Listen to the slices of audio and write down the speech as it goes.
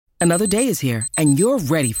Another day is here, and you're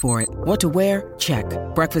ready for it. What to wear? Check.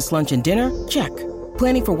 Breakfast, lunch, and dinner? Check.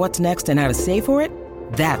 Planning for what's next and how to save for it?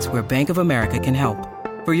 That's where Bank of America can help.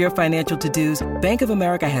 For your financial to-dos, Bank of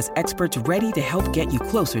America has experts ready to help get you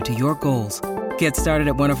closer to your goals. Get started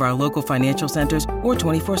at one of our local financial centers or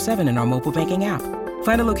 24/7 in our mobile banking app.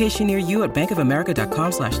 Find a location near you at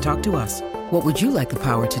bankofamerica.com/talktous. What would you like the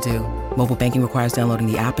power to do? Mobile banking requires downloading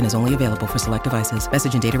the app and is only available for select devices.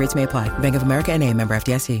 Message and data rates may apply. Bank of America N.A., member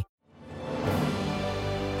FDIC.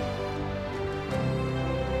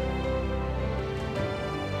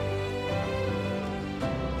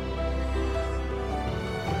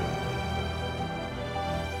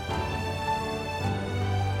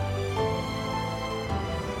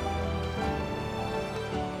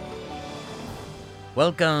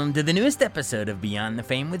 Welcome to the newest episode of Beyond the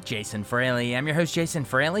Fame with Jason Fraley. I'm your host, Jason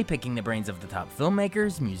Fraley, picking the brains of the top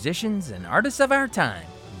filmmakers, musicians, and artists of our time.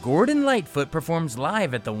 Gordon Lightfoot performs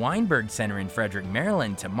live at the Weinberg Center in Frederick,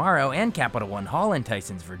 Maryland tomorrow and Capital One Hall in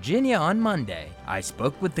Tysons, Virginia on Monday. I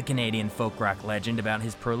spoke with the Canadian folk rock legend about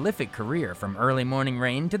his prolific career from Early Morning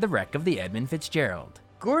Rain to the wreck of the Edmund Fitzgerald.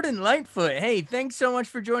 Gordon Lightfoot, hey, thanks so much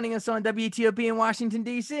for joining us on WTOP in Washington,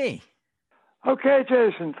 D.C. Okay,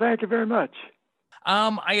 Jason, thank you very much.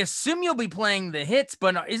 I assume you'll be playing the hits,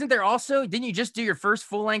 but isn't there also, didn't you just do your first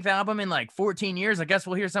full-length album in like 14 years? I guess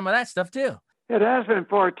we'll hear some of that stuff too. It has been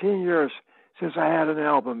 14 years since I had an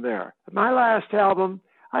album there. My last album,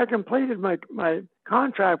 I completed my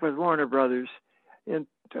contract with Warner Brothers in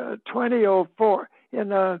 2004, in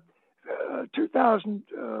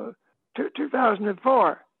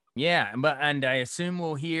 2004. Yeah, and I assume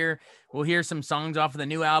we'll hear some songs off of the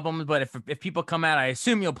new albums. But if people come out, I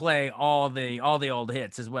assume you'll play all the old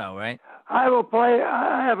hits as well, right? I will play.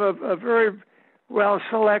 I have a very well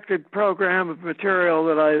selected program of material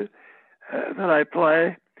that I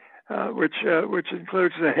play, which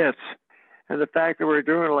includes the hits, and the fact that we're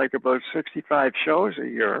doing like about 65 shows a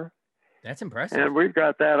year. That's impressive. And we've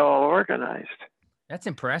got that all organized. That's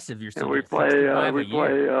impressive. You're still and we play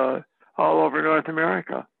all over North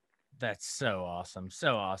America. That's so awesome.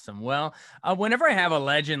 So awesome. Well, whenever I have a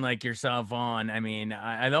legend like yourself on, I mean,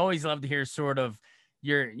 I'd always love to hear sort of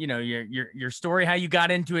your story, how you got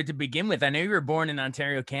into it to begin with. I know you were born in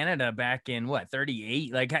Ontario, Canada back in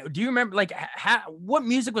 38. Like, do you remember what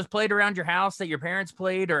music was played around your house that your parents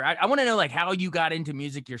played? Or I want to know like how you got into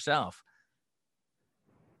music yourself.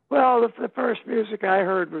 Well, the first music I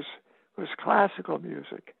heard was classical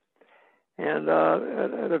music. And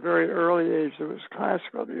at a very early age, there was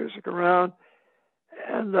classical music around.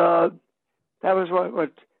 And that was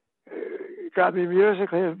what got me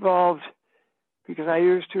musically involved, because I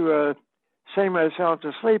used to sing myself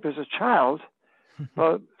to sleep as a child,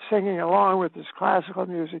 but singing along with this classical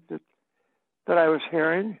music that I was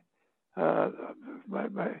hearing. My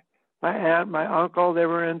aunt, my uncle, they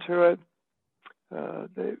were into it.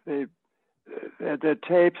 They had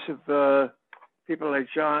tapes of people like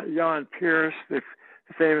Jan Pierce, the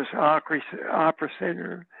famous opera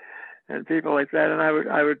singer, and people like that, and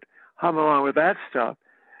I would hum along with that stuff.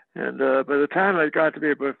 And by the time I got to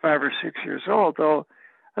be about 5 or 6 years old, though,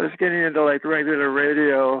 I was getting into like regular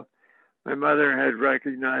radio. My mother had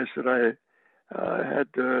recognized that I had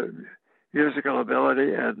musical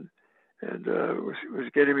ability, and was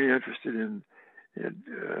getting me interested in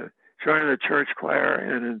joining the church choir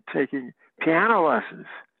and in taking piano lessons.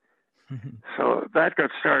 So that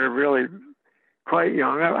got started really quite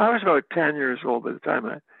young. I was about 10 years old by the time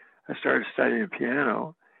I started studying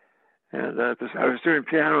piano. And I was doing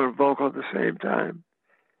piano and vocal at the same time.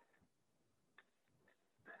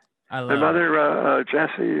 My mother,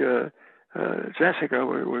 Jessica,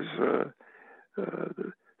 was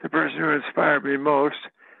the person who inspired me most.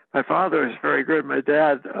 My father was very good. My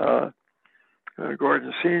dad,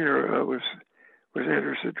 Gordon Sr., was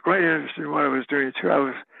quite interested in what I was doing too. I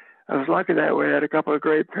was lucky that way. I had a couple of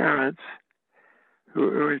great parents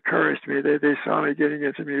who encouraged me. They saw me getting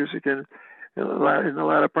into music in the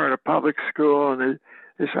latter part of public school, and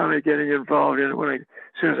they saw me getting involved in it as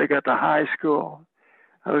soon as I got to high school.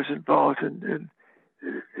 I was involved in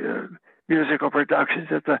musical productions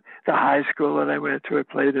at the high school that I went to. I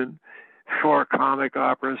played in 4 comic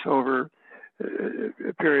operas over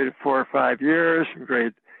a period of 4 or 5 years, from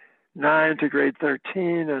grade 9 to grade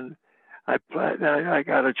 13, and I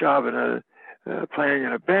got a job playing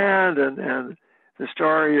in a band, and the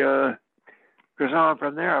story goes on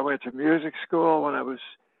from there. I went to music school when I was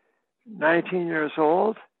 19 years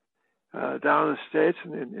old, down in the States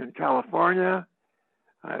in California.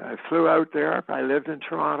 I flew out there. I lived in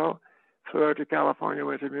Toronto, flew out to California,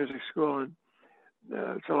 went to music school and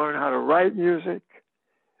to learn how to write music,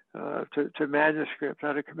 to manuscript,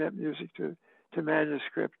 how to commit music to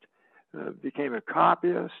manuscript. Became a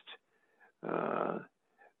copyist. The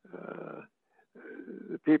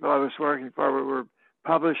people I was working for were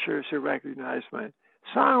publishers who recognized my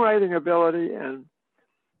songwriting ability, and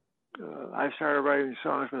I started writing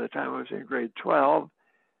songs by the time I was in grade 12,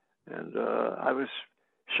 and I was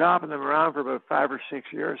shopping them around for about 5 or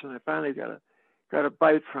 6 years, and I finally got a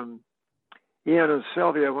bite from Ian and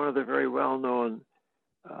Sylvia, one of the very well-known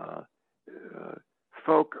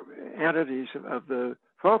folk entities of the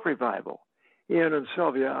folk revival. Ian and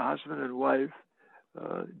Sylvia, a husband and wife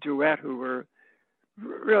duet, who were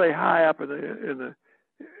really high up on the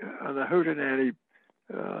hootenanny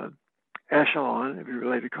echelon, if you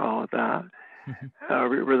really to call it that.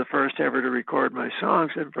 We were the first ever to record my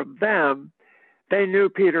songs, and from them, they knew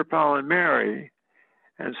Peter, Paul, and Mary,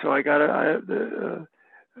 and so I got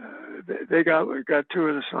they got 2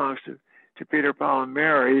 of the songs to Peter, Paul, and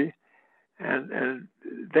Mary, and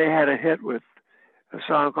they had a hit with a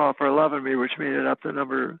song called "For Loving Me," which made it up to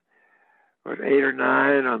number 8 or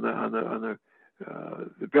 9 on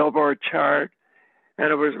the Billboard chart,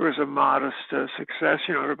 and it was a modest success.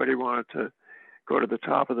 You know, everybody wanted to go to the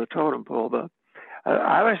top of the totem pole, but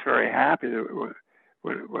I was very happy that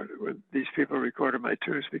when these people recorded my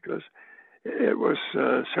tunes, because it was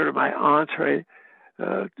sort of my entree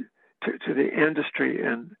to the industry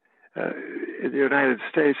in the United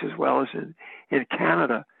States as well as in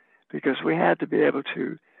Canada, because we had to be able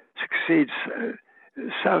to succeed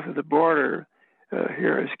south of the border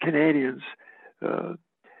here as Canadians,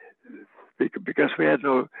 because we had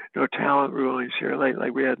no talent rulings here,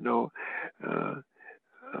 like we had no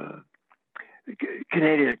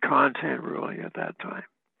Canadian content ruling at that time.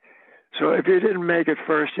 So if you didn't make it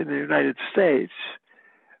first in the United States,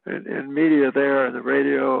 in media there, and the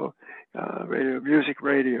radio, music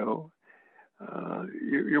radio,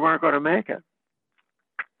 you weren't going to make it.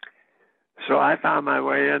 So I found my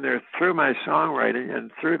way in there through my songwriting,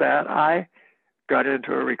 and through that I got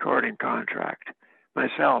into a recording contract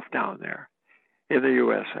myself down there in the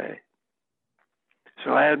USA.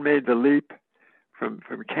 So I had made the leap from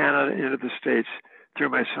Canada into the States through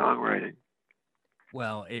my songwriting.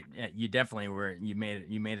 Well, you definitely were. You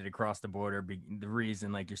made it across the border. The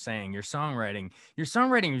reason, like you're saying, your songwriting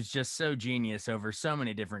is just so genius over so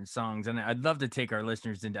many different songs. And I'd love to take our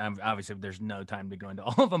listeners into. Obviously, there's no time to go into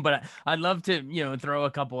all of them, but I'd love to throw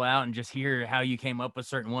a couple out and just hear how you came up with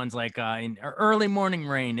certain ones, like in "Early Morning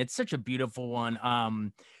Rain." It's such a beautiful one.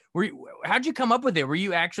 How'd you come up with it? Were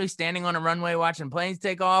you actually standing on a runway watching planes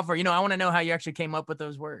take off, or I want to know how you actually came up with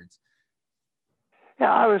those words.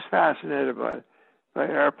 Yeah, I was fascinated by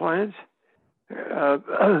airplanes,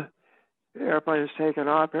 airplanes taking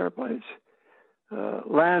off, airplanes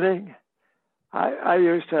landing. I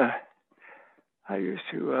used to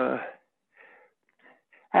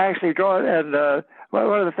actually go, and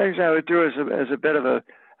one of the things I would do as a bit of an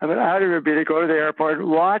outing would be to go to the airport and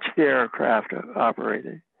watch the aircraft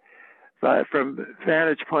operating, but from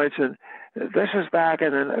vantage points. And this was back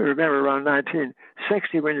in, I remember, around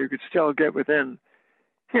 1960, when you could still get within,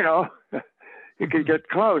 you could get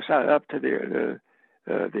close up to the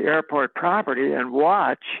airport property and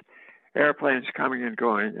watch airplanes coming and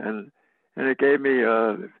going, and it gave me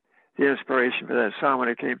the inspiration for that song when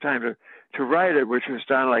it came time to write it, which was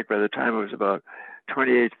done like by the time I was about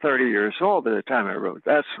 28, 30 years old by the time I wrote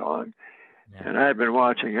that song. Yeah. And I had been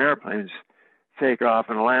watching airplanes take off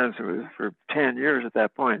and land for 10 years at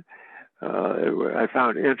that point. I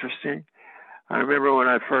found it interesting. I remember when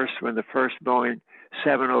the first Boeing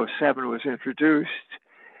 707 was introduced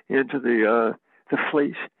into the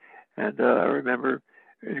fleet, and I remember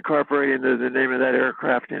incorporating the name of that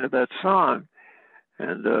aircraft into that song,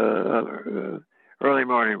 and "Early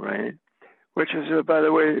Morning Rain," which is, by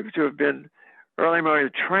the way, to have been "Early Morning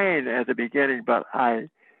Train" at the beginning, but I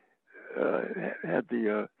had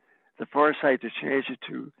the foresight to change it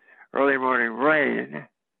to "Early Morning Rain."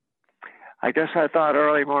 I guess I thought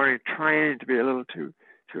 "Early Morning Train" to be a little too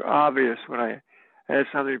obvious when I had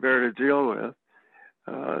something better to deal with,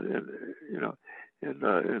 in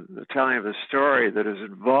the telling of the story that is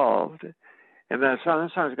involved. And that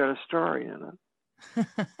song's got a story in it.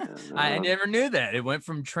 And, I never knew that. It went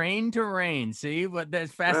from train to rain. See what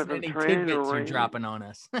that's fascinating tidbits you're dropping on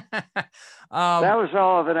us. That was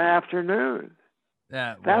all of an afternoon.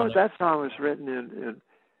 That song was written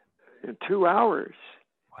in 2 hours.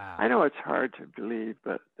 Wow. I know it's hard to believe,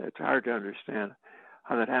 but it's hard to understand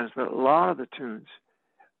how that happens. But a lot of the tunes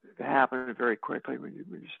happen very quickly when you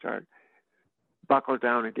start buckle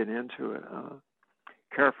down and get into it.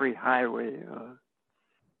 "Carefree Highway,"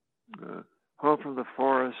 "Home from the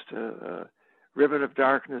Forest," Ribbon of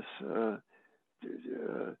Darkness.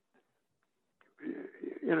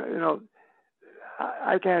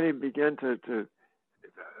 I can't even begin to.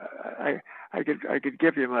 I could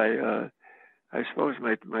give you my I suppose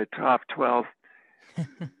my top 12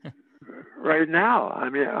 right now. I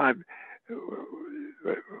mean, I'm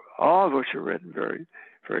all of which are written very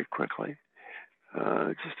very quickly.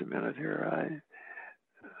 Just a minute here.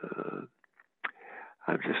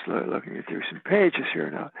 I'm just looking through some pages here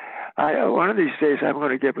now. One of these days I'm going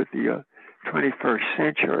to get with the 21st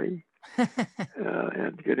century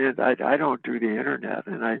and get in. I don't do the internet,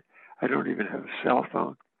 and I don't even have a cell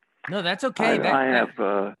phone. No, that's okay.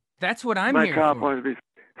 That's what I'm here for. My top one would be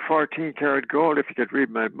 14 Karat Gold. If you could read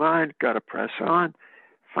my mind, Gotta Press On,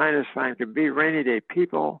 Fine as Fine Can Be, Rainy Day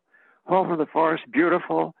People, Home from the Forest,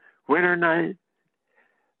 Beautiful, Winter Night,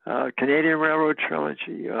 Canadian Railroad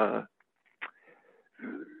Trilogy. A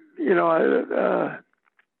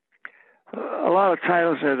lot of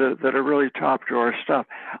titles that are really top drawer stuff.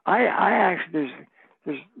 I actually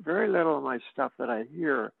there's very little of my stuff that I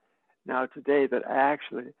hear now today that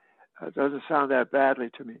actually doesn't sound that badly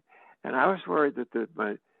to me. And I was worried that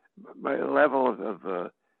my level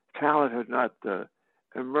of talent had not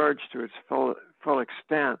emerged to its full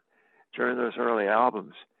extent during those early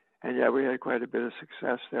albums. And yeah, we had quite a bit of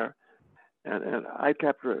success there. And I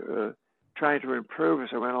kept trying to improve as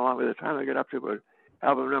I went along. By the time I got up to about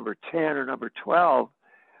album number 10 or number 12,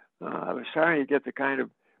 I was starting to get the kind of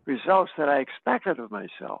results that I expected of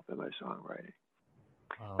myself in my songwriting.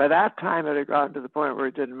 Oh. By that time, it had gotten to the point where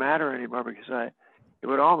it didn't matter anymore because it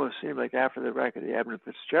would almost seem like after the record, the Edmund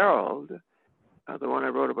Fitzgerald, the one I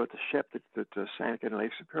wrote about the ship that sank in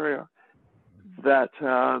Lake Superior, that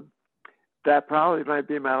probably might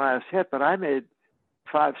be my last hit, but I made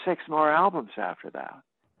 5, 6 more albums after that.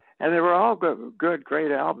 And they were all good,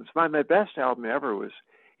 great albums. My best album ever was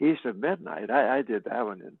East of Midnight. I did that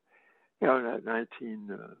one in,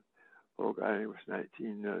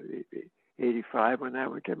 1985 when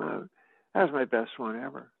that one came out. That was my best one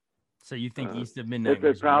ever. So you think East of Midnight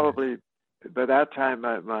was probably, by that time,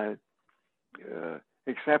 my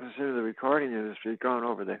acceptance into the recording industry had gone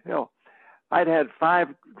over the hill. I'd had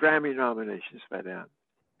 5 Grammy nominations by then.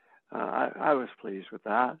 I was pleased with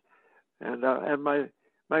that. And my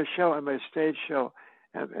show and my stage show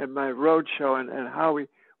and my road show and how we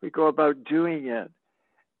go about doing it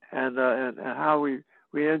and how we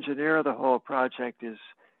engineer the whole project is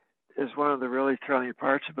one of the really thrilling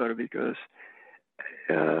parts about it because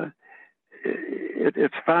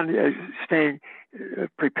it's fun staying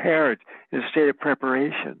prepared in a state of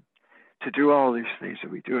preparation to do all these things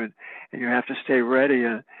that we do, and you have to stay ready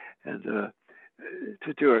and to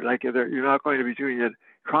do it. Like you're not going to be doing it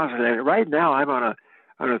constantly. Right now, I'm on a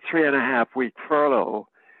 3.5-week furlough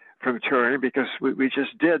from touring because we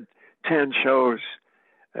just did 10 shows,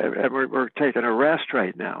 and we're taking a rest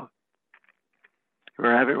right now.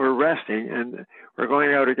 We're resting, and we're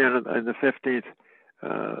going out again on the 15th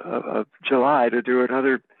of July to do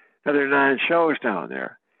another 9 shows down in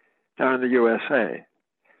the USA.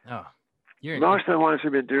 Oh, most of the ones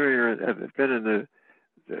we've been doing have been in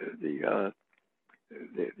the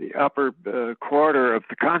upper quarter of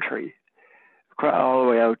the country, all the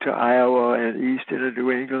way out to Iowa and east into New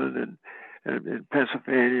England and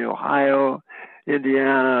Pennsylvania, Ohio,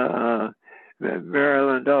 Indiana,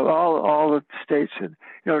 Maryland, all the states in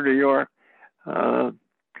New York.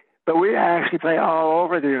 But we actually play all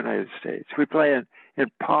over the United States. We play in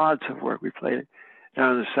pods of work. We play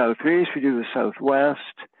down in the Southeast. We do the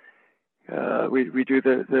Southwest. We do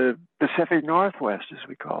the Pacific Northwest, as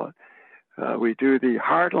we call it. We do the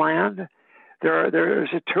Heartland.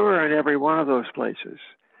 There's a tour in every one of those places,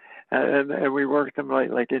 and we work them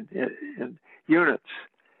like in units.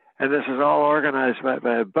 And this is all organized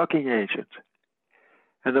by a booking agent.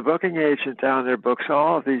 And the booking agent down there books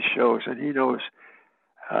all of these shows, and he knows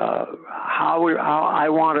how I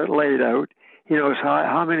want it laid out. He knows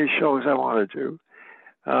how many shows I want to do.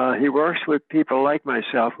 He works with people like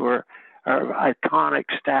myself who are iconic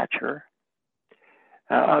stature,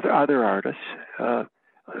 other artists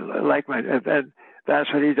like and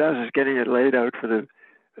that's what he does, is getting it laid out for the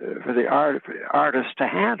artist to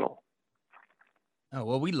handle. Oh,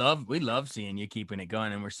 well, we love seeing you keeping it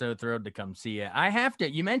going, and we're so thrilled to come see you.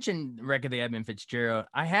 You mentioned Wreck of the Edmund Fitzgerald.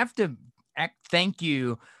 I have to thank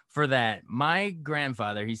you for that. My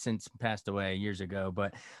grandfather, he's since passed away years ago,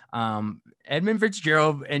 but Edmund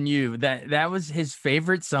Fitzgerald and You, that was his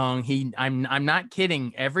favorite song. I'm not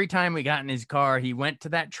kidding. Every time we got in his car, he went to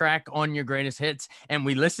that track on Your Greatest Hits, and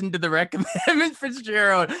we listened to the record of Edmund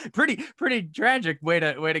Fitzgerald. Pretty tragic way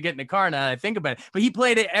to get in the car now that I think about it. But he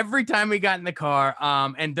played it every time we got in the car.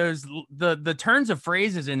 And those the turns of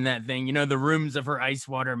phrases in that thing, you know, the rooms of her ice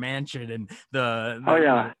water mansion and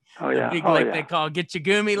the big lake they call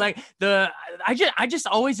Gitchagumi. Like I just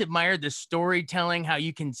always admired the storytelling, how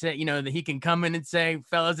you can say, you know, that he can come in and say,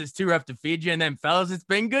 fellas, it's too rough to feed you. And then, fellas, it's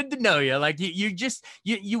been good to know you. Like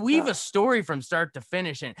you weave a story from start to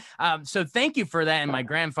finish. And so thank you for that in my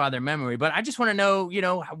grandfather memory. But I just want to know, you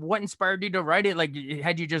know, what inspired you to write it? Like,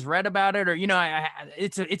 had you just read about it, or, you know,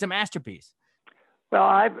 it's a masterpiece. Well,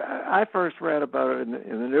 I first read about it in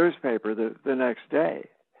the newspaper the next day.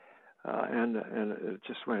 And it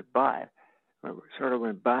just went by. It sort of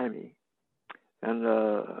went by me. And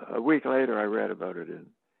a week later, I read about it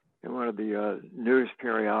in one of the news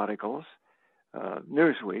periodicals,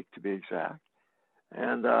 Newsweek to be exact.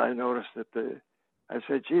 And I noticed that I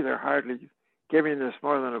said, gee, they're hardly giving this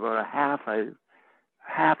more than about a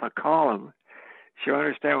half a column. Do you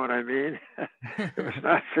understand what I mean? It was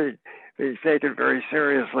not being taken very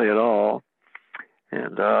seriously at all.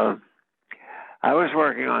 And I was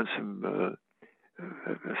working on some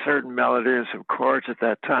a certain melody and some chords at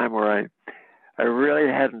that time where I really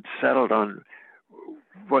hadn't settled on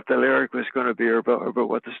what the lyric was going to be or about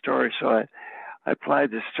what the story. So I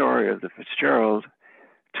applied the story of the Fitzgerald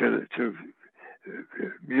to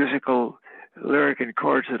musical lyric and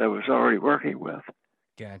chords that I was already working with.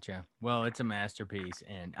 Gotcha. Well, it's a masterpiece.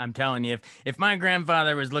 And I'm telling you, if my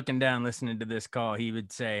grandfather was looking down listening to this call, he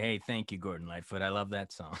would say, hey, thank you, Gordon Lightfoot. I love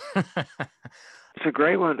that song. It's a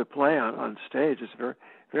great one to play on stage. It's very,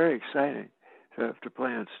 very exciting to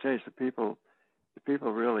play on stage. The people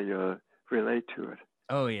really relate to it.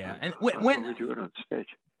 Oh, yeah. And when we do it on stage.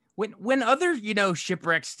 When other, you know,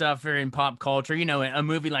 shipwreck stuff are in pop culture, you know, a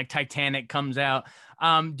movie like Titanic comes out,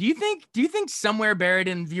 do you think somewhere buried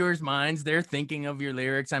in viewers' minds they're thinking of your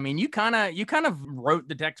lyrics? I mean, you kind of wrote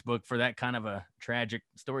the textbook for that kind of a tragic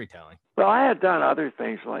storytelling. Well, I had done other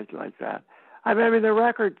things like that. I mean the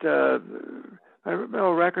record, my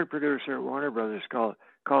record producer at Warner Brothers called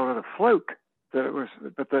it a fluke that it was,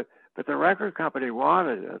 but the record company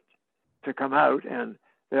wanted it to come out, and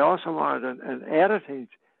they also wanted an editing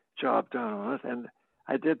job done on it, and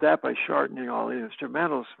I did that by shortening all the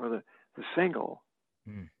instrumentals for the single,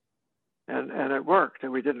 and it worked,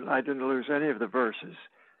 and I didn't lose any of the verses,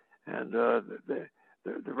 and the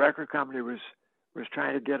record company was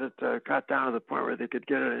trying to get it cut down to the point where they could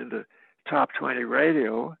get it into top 20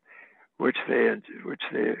 radio, which they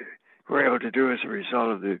were able to do as a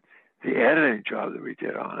result of the editing job that we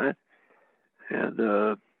did on it, and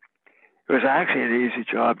it was actually an easy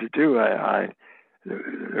job to do.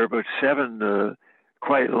 There were about 7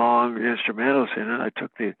 quite long instrumentals in it. I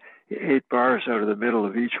took the 8 bars out of the middle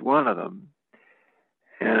of each one of them,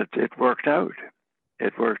 and it worked out.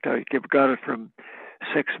 It worked out. You got it from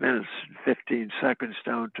 6 minutes and 15 seconds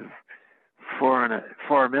down to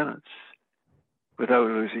 4 minutes without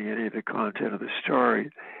losing any of the content of the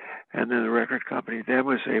story. And then the record company then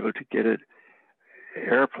was able to get it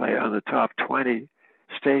airplay on the top 20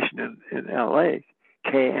 station in LA,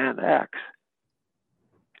 KNX.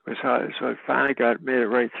 So it finally made it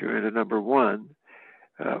right through into number 1.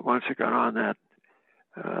 Once it got on that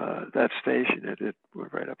station, it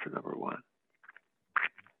went right up to number 1.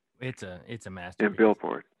 It's a masterpiece. In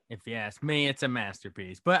Billboard. If you ask me, it's a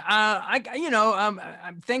masterpiece. But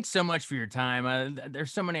thanks so much for your time.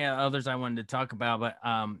 There's so many others I wanted to talk about, but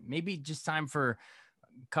maybe just time for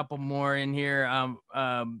a couple more in here.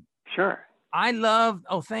 Sure.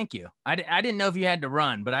 Thank you. I didn't know if you had to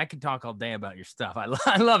run, but I could talk all day about your stuff.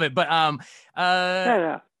 I love it. But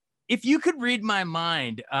yeah. If you could read my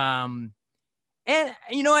mind, and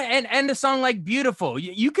you know, and a song like Beautiful,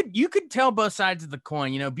 you could tell both sides of the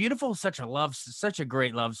coin. You know, Beautiful is such a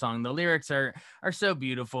great love song. The lyrics are so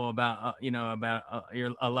beautiful about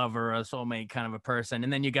a lover, a soulmate kind of a person.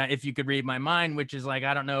 And then you got If You Could Read My Mind, which is like,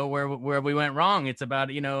 I don't know where we went wrong. It's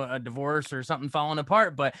about, you know, a divorce or something falling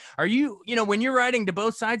apart. But are you know, when you're writing to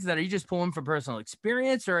both sides of that, are you just pulling from personal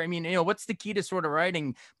experience? Or, I mean, you know, what's the key to sort of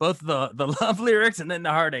writing both the love lyrics and then the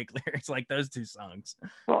heartache lyrics, like those two songs?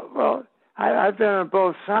 Well, I've been on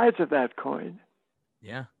both sides of that coin.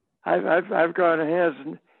 Yeah. I've gone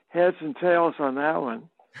heads and tails on that one.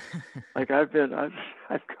 Like I've gone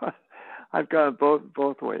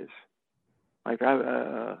both ways. Like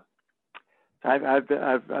I've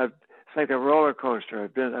it's like a roller coaster.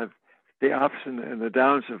 I've the ups and the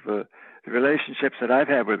downs of the relationships that I've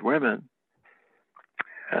had with women.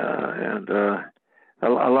 and a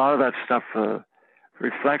lot of that stuff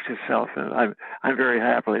reflects itself. And I'm very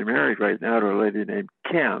happily married right now to a lady named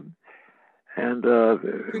Kim, and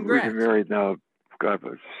we've been married now, God,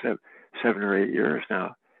 7 or 8 years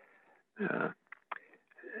now.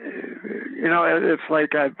 It's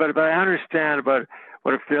like, but I understand about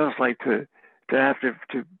what it feels like to have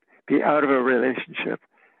to be out of a relationship,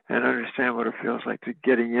 and understand what it feels like to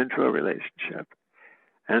getting into a relationship,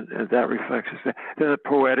 and that reflects it. Then the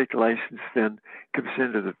poetic license then comes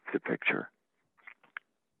into the picture.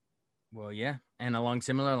 Well, yeah, and along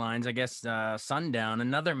similar lines, I guess Sundown,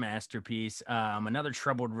 another masterpiece, another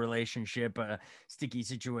troubled relationship, a sticky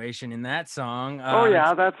situation in that song.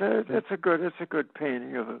 It's a good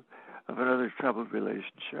painting of another troubled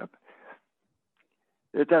relationship.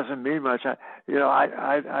 It doesn't mean much. I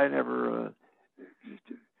never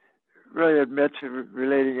really admit to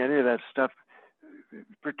relating any of that stuff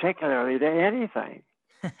particularly to anything.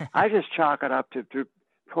 I just chalk it up to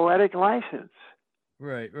poetic license.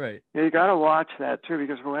 Right. You got to watch that too,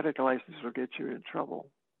 because poetic license will get you in trouble,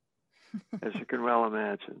 as you can well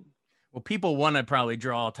imagine. Well, people want to probably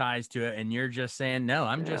draw ties to it, and you're just saying, no,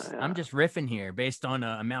 I'm just riffing here based on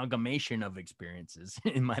an amalgamation of experiences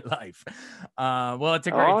in my life. Well, it's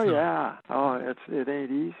a great song. Yeah. It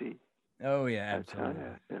ain't easy. Oh yeah, absolutely. I tell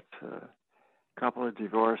you, it's a couple of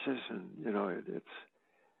divorces, and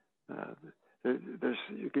there's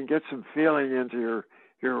you can get some feeling into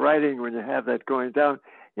your writing when you have that going down.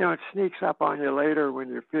 It sneaks up on you later when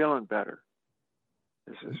you're feeling better.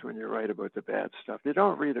 This is when you write about the bad stuff. You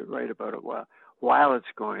don't write about it while it's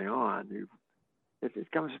going on.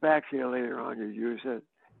 It comes back to you later on. You use it,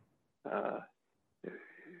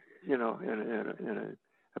 in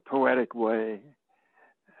a poetic way,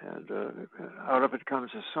 and out of it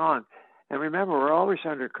comes a song. And remember, we're always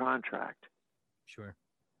under contract. Sure.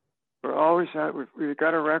 We're always we've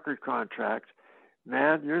got a record contract.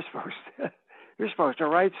 Man, you're supposed to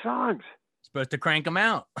write songs. Supposed to crank them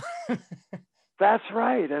out. That's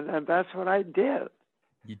right, and that's what I did.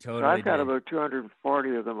 You totally So I've got did. about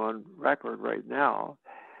 240 of them on record right now,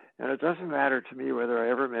 and it doesn't matter to me whether I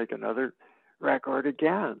ever make another record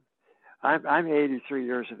again. I'm 83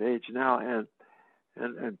 years of age now,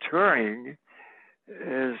 and touring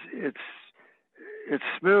it's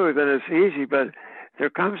smooth and it's easy, but there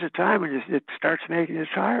comes a time when it starts making you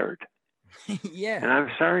tired. Yeah. And I'm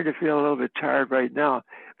starting to feel a little bit tired right now,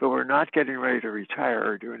 but we're not getting ready to retire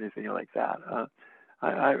or do anything like that.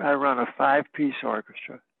 I run a 5-piece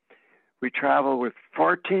orchestra. We travel with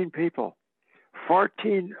 14 people.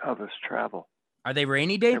 14 of us travel. Are they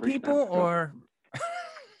rainy day people or?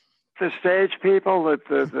 The stage people,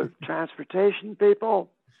 the transportation people.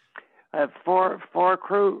 I have four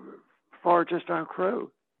crew, 4 just on crew.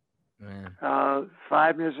 Man.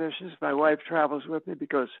 5 musicians. My wife travels with me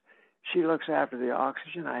because she looks after the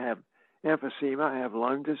oxygen. I have emphysema. I have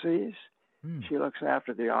lung disease. She looks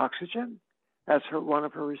after the oxygen. That's one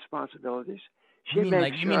of her responsibilities. You mean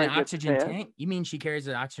an oxygen tank? You mean she carries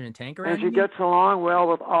an oxygen tank around? And she gets along well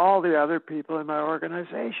with all the other people in my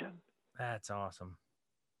organization. That's awesome.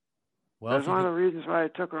 Well, that's one of the reasons why I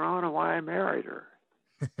took her on and why I married her.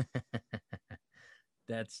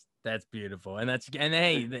 That's beautiful, and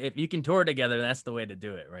hey, if you can tour together, that's the way to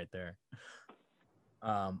do it, right there.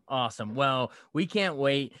 Awesome. Well, we can't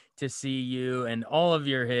wait to see you and all of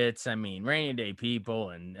your hits. I mean, Rainy Day People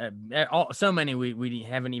and so many we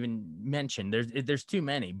haven't even mentioned. There's too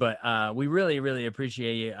many, but we really, really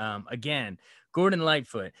appreciate you. Again, Gordon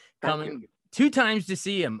Lightfoot coming 2 times to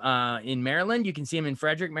see him in Maryland. You can see him in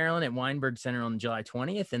Frederick, Maryland at Weinberg Center on July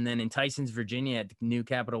 20th, and then in Tysons, Virginia at the new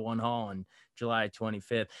Capital One Hall on July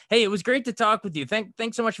 25th. Hey, it was great to talk with you.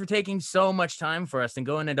 Thanks so much for taking so much time for us and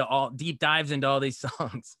going into all deep dives into all these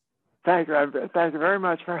songs. Thank you. Thank you very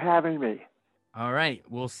much for having me. All right.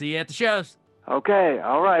 We'll see you at the shows. Okay.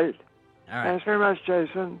 All right. All right. Thanks very much,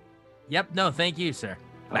 Jason. Yep. No, thank you, sir.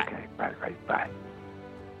 Bye. Okay. Right. Bye.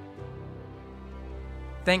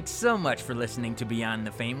 Thanks so much for listening to Beyond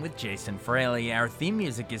the Fame with Jason Fraley. Our theme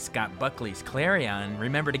music is Scott Buckley's Clarion.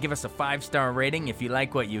 Remember to give us a 5-star rating if you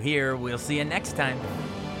like what you hear. We'll see you next time.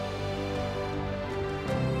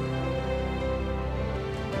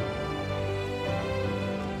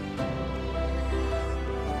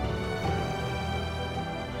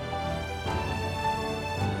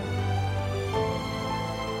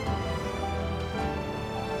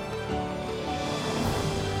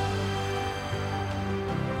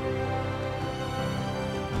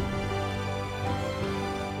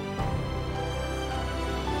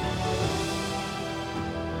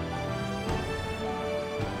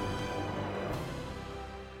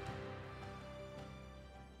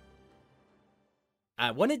 I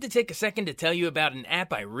wanted to take a second to tell you about an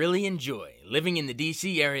app I really enjoy. Living in the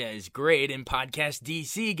DC area is great, and Podcast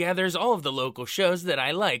DC gathers all of the local shows that I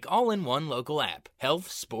like all in one local app. Health,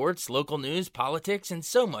 sports, local news, politics, and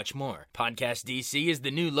so much more. Podcast DC is the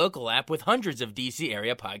new local app with hundreds of DC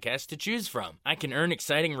area podcasts to choose from. I can earn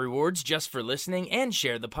exciting rewards just for listening and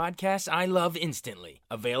share the podcasts I love instantly.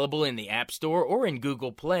 Available in the App Store or in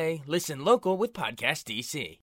Google Play, listen local with Podcast DC.